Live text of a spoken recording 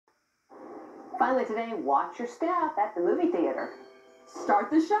Finally today, watch your step at the movie theater.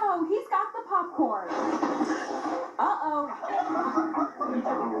 Start the show. He's got the popcorn. Uh-oh.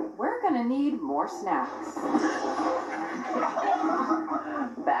 We're gonna need more snacks.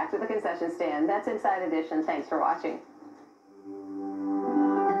 Back to the concession stand. That's Inside Edition. Thanks for watching.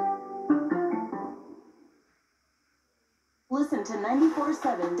 Listen to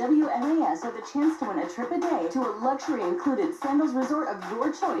 94.7 WMAS with a chance to win a trip a day to a luxury-included sandals resort of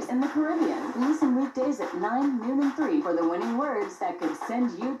your choice in the Caribbean. Listen weekdays at 9, noon, and 3 for the winning words that could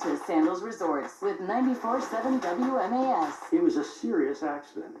send you to Sandals Resorts with 94.7 WMAS. It was a serious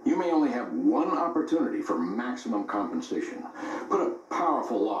accident. You may only have one opportunity for maximum compensation. Put a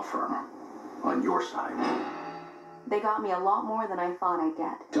powerful law firm on your side. They got me a lot more than I thought I'd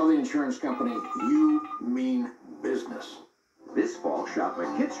get. Tell the insurance company you mean business. This fall, shop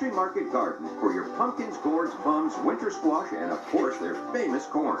at Kid Street Market Garden for your pumpkins, gourds, plums, winter squash, and of course their famous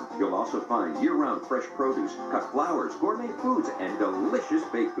corn. You'll also find year-round fresh produce, cut flowers, gourmet foods, and delicious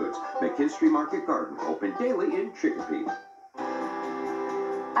baked goods. The Kid Street Market Garden, open daily in Chicopee.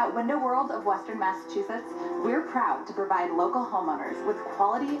 At Window World of Western Massachusetts, we're proud to provide local homeowners with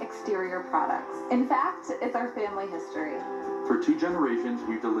quality exterior products. In fact, it's our family history. For 2 generations,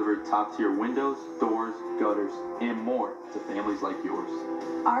 we've delivered top-tier windows, doors, gutters, and more to families like yours.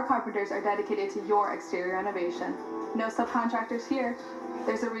 Our carpenters are dedicated to your exterior renovation. No subcontractors here.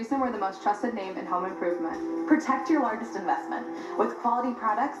 There's a reason we're the most trusted name in home improvement. Protect your largest investment with quality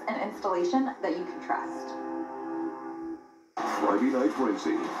products and installation that you can trust. Friday Night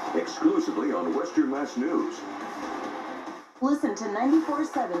Frenzy, exclusively on Western Mass News. Listen to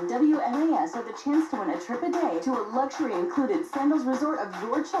 94.7 WMAS with a chance to win a trip a day to a luxury-included sandals resort of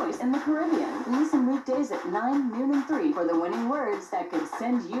your choice in the Caribbean. Listen weekdays at 9, noon, and 3 for the winning words that could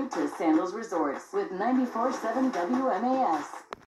send you to Sandals Resorts with 94.7 WMAS.